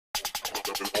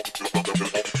Patient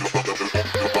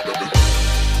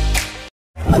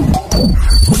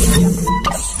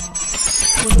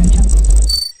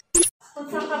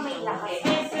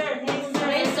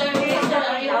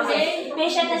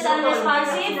is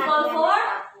unresponsive, call for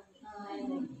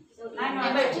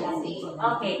emergency.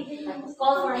 Okay,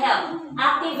 call for help.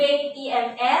 Activate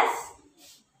EMS,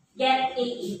 get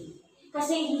AED.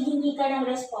 Kasi hihingi ka ng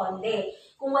responde.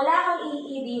 Kung wala kang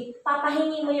AED,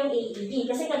 papahingi mo yung AED.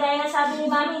 Kasi kagaya ng sabi ni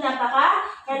Mami,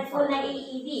 napaka-helpful ng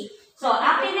AED. So,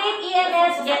 activate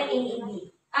EMS, get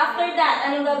AED. After that,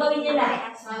 anong gagawin nila?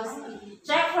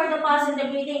 Check for the pulse and the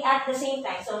breathing at the same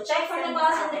time. So, check for the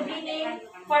pulse and the breathing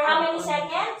for how many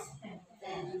seconds?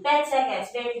 10 seconds.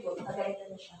 Very good. Pagalitan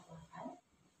na siya.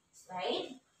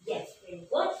 Right? Yes, very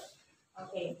good.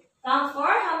 Okay. Count for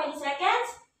how many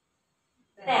seconds?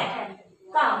 10.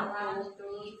 Count. 1, 2,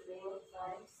 3, 4,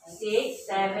 5, 6,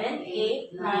 7,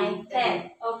 8, 9,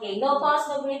 10. Okay. No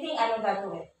pulse, no breathing. Anong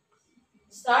gagawin?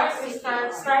 Start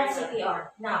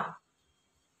CPR. Now.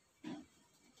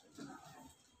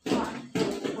 1,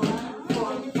 2, 3,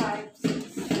 4, 5,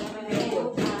 6, 7, 8,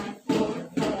 9, 10,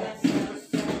 11, 12,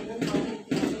 13, 14,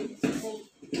 15, 16,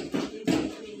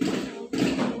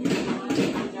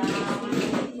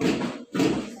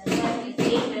 17,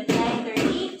 18, 19,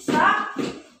 20. Stop.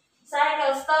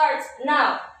 Cycle starts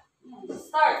now.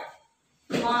 Start.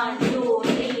 1, 2,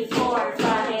 3, 4,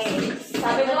 5.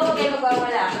 Sabi mo, huwag kayo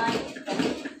magwawala.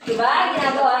 Diba?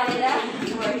 Ginagawa nila?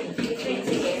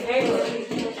 Sige, very good.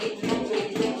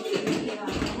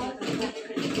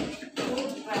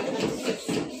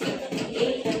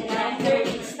 8, 9,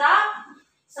 30. Stop.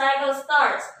 Cycle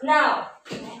starts now.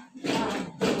 1,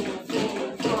 2,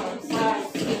 3, 4,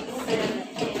 5, 6,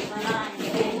 7, 8, 9,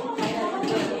 10, 11,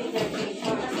 12, 13,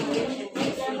 14, 15,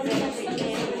 16,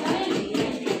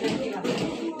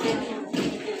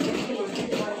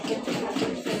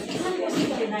 17,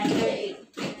 18, 19, 20.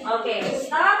 Okay,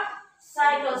 stop.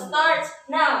 Cycle starts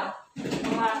now.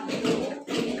 1, 2,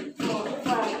 3, 4,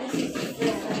 5, 6,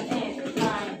 7, 8,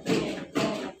 9, 10, 11,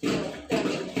 12,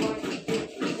 13, 14,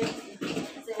 15,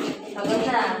 16, 17, 18. Pagod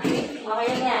na. Okay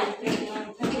na yan.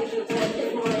 1, 2,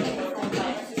 3, 4,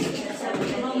 5, 6,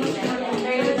 7, 8,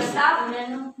 9, 10. Stop.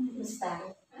 Basta.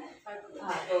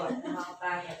 Doon.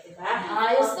 Nakakapangit, diba?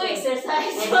 Ayos to,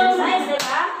 exercise. Exercise,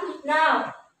 diba?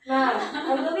 Now,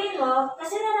 ang gawin mo,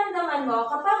 kasi naramdaman mo,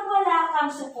 kapag wala kang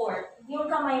support, yung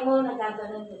kamay mo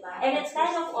nagaganon, diba? And it's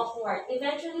kind of awkward.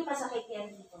 Eventually, pasakit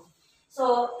yan dito.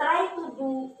 So, try to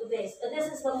do this.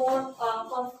 This is the more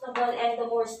comfortable and the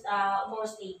more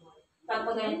stable. Pag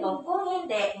ganito. Kung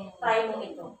hindi, try mo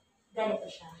ito. Ganito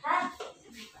siya. Ha?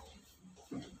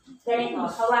 Ganito.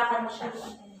 Hawakan mo siya.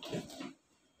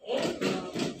 Okay?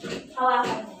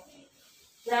 Hawakan mo.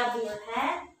 Grab your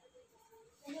hand.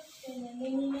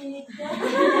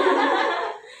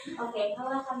 Okay,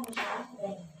 hawakan mo siya.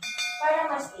 Para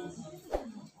mas stable.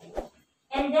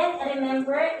 And then,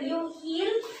 remember, yung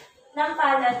heel ng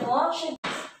palad mo should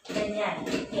be ganyan.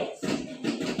 Yes.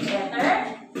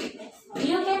 Better?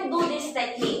 You can do this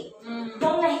technique.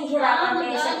 Kung nahihirapan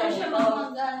kayo sa ganito.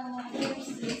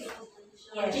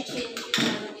 Yes.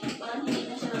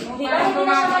 Diba, hindi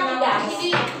na siya matigas?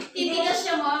 Titigas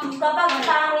siya, ma'am. Kapag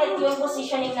pangit yung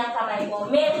positioning ng kamay mo,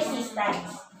 may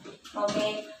resistance.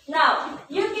 Okay? Now,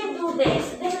 you can do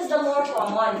this. This is the more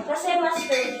common. Kasi mas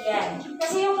sturdy yan.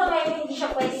 Kasi yung kamay mo hindi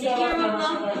siya pwede gawin.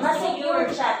 Mas secure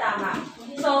siya, tama.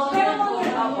 So, pero kung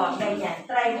yun, ganyan.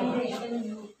 Try mo.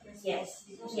 Yes.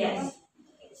 Yes.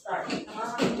 Start.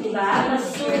 Diba? Mas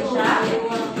secure siya.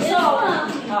 So,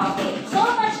 okay. So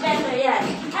much better yan.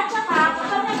 At saka,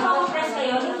 kapag nag-compress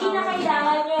kayo, hindi na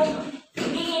kailangan yung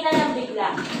bigay na ng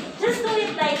bigla. Just do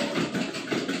it like,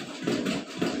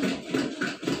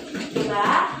 diba?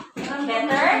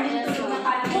 Better?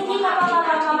 Hindi ka pa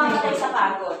mamamatay sa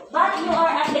pagod. But you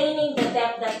are attaining the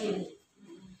depth that you need.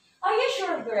 Are you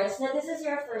sure, girls, na this is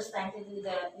your first time to do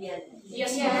the BLS?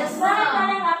 Yes. Bakit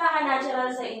parang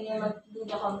napaka-natural sa inyo mag-do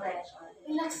the compression?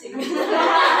 Relaxing.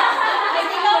 I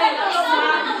think I went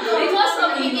because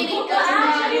from beginning to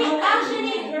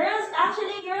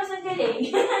Actually, girls, ang galing.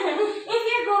 If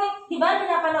you're going, di ba,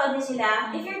 pinapanood niyo sila?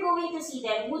 If you're going to see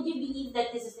them, would you believe that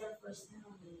this is their first time?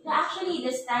 Na actually, the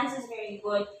stance is very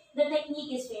good. The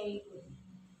technique is very good.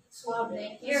 Suave.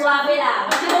 Suave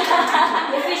lang.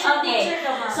 Efficient teacher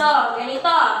ka, ma'am. So,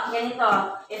 ganito.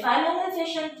 If I'm an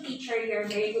efficient teacher, you're a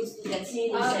very good student.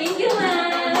 Thank you,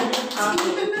 ma'am.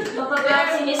 Okay.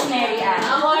 Papagal si Miss Mary Ann.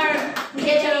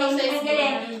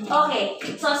 Okay.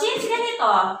 So, since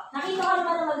ganito, nakita ko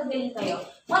naman na magagaling kayo,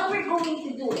 what we're going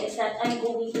to do is that I'm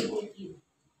going to give you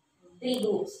 3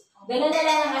 groups. Ganun na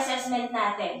lang ang assessment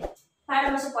natin. para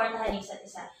masuportahan yung isa't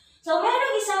isa. So,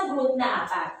 merong isang group na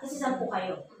 4, kasi 10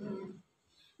 kayo.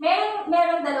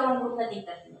 Merong dalawang group na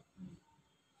tig-3.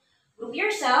 Group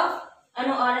yourself.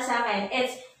 Anong oras sa akin?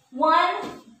 It's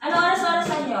 1. Anong oras sa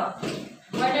inyo?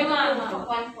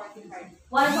 1:45.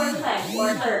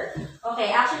 Quarter. Okay,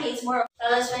 actually, it's more.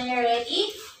 Tell us when you're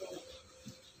ready.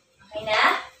 Okay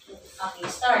na? Okay,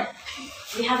 start.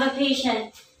 We have a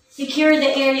patient. Secure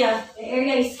the area. The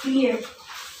area is clear.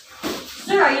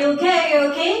 Sir, are you okay? Are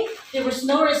you okay? There was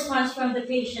no response from the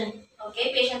patient.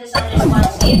 Okay, patient is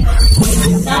unresponsive.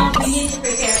 Now, we need to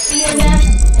prepare BLS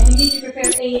and we need to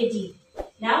prepare AED.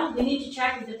 Now, we need to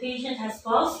check if the patient has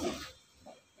pulse.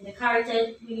 In the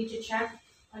carotid, we need to check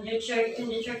on the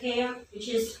trachea, which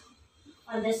is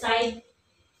on the side.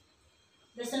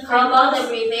 Listen. How about the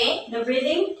breathing? The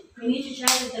breathing, we need to check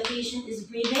if the patient is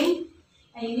breathing.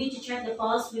 And you need to check the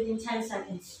pulse within 10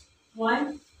 seconds.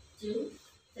 1, 2,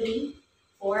 3,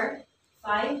 4,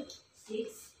 5,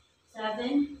 6,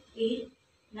 7, 8,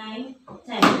 9,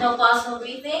 10. No pulse, no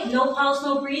breathing? No pulse,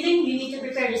 no breathing. You need to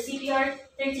prepare the CPR.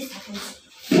 30 seconds.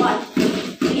 1,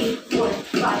 2, 3, 4,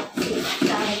 5, 6,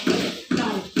 7, 8,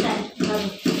 9, 10,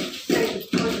 11, 13,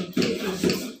 14, 15,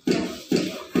 16,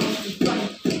 17,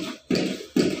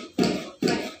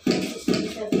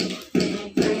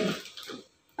 18, 20.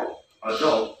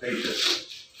 Adult patient.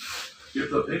 If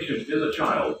the patient is a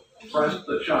child, press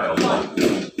the child button.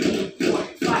 1, 2, 3, 4,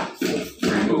 5, 6,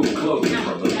 7, Remove clothing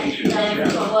from the patient's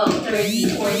chest. 12, 13,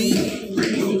 14, 15,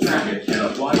 Remove 16, packets and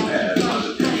apply pads on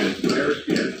the patient's bare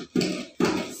skin.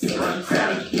 Press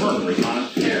pads firmly on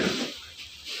skin.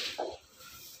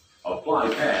 Apply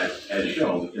pads as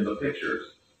shown in the pictures.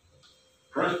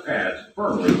 Press pads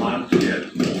firmly on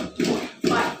skin.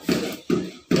 5, 6,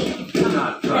 8, Do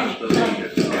not touch the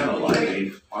patient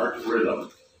analyzing heart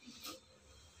rhythm.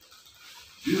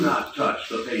 Do not touch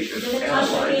the patient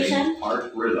analyzing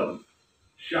heart rhythm.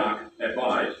 Shock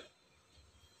advised.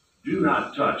 Do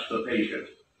not touch the patient.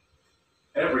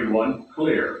 Everyone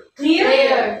clear.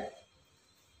 Clear.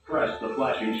 Press the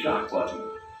flashing shock button.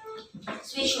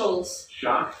 Switch roles.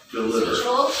 Shock Switch delivered.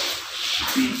 roles.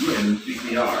 Begin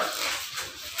CPR.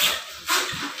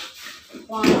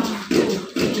 1, 2,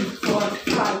 3, 4,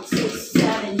 5, 6,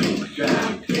 7, 8,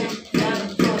 9, 10,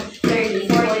 11, 12, 13,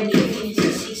 14, 15,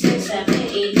 16, 17,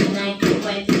 18, 19,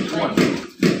 20, 21,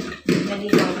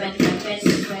 22, 25,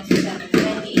 26, 27,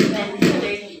 28,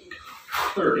 29,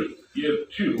 30. Give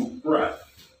 2 breaths.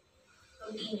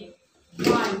 30. Continue.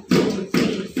 1, 2,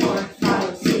 3, 4,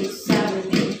 5, 6,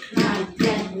 7, 8, 9,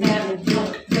 10, 11,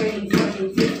 12, 13,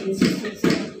 14, 15, 16,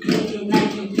 17, 18,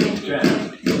 19, 20,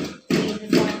 10.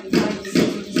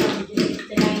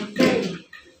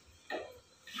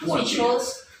 20. Switch roles.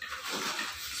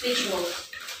 Switch roles.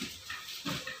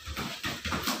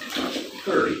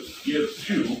 30. Give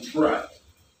 2 breaths.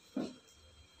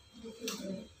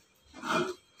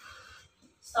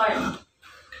 Start.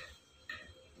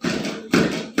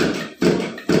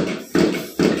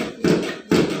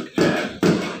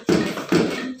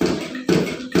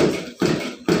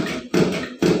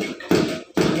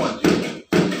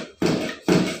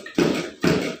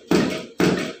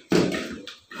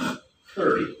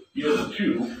 30. Give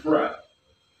 2 breaths.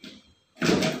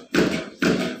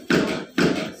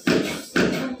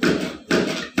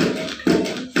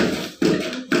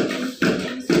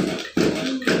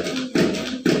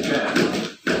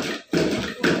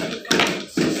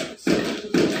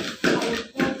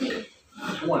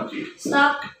 20.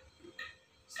 Stop.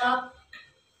 Stop.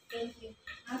 Thank you.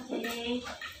 Okay.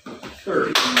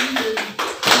 30.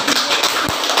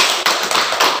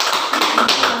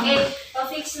 Okay.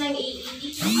 Pa-fix ng AED.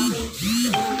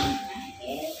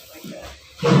 Okay.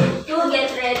 To get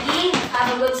ready.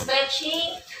 Have a good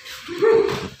stretching.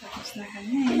 Tapos na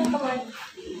kami.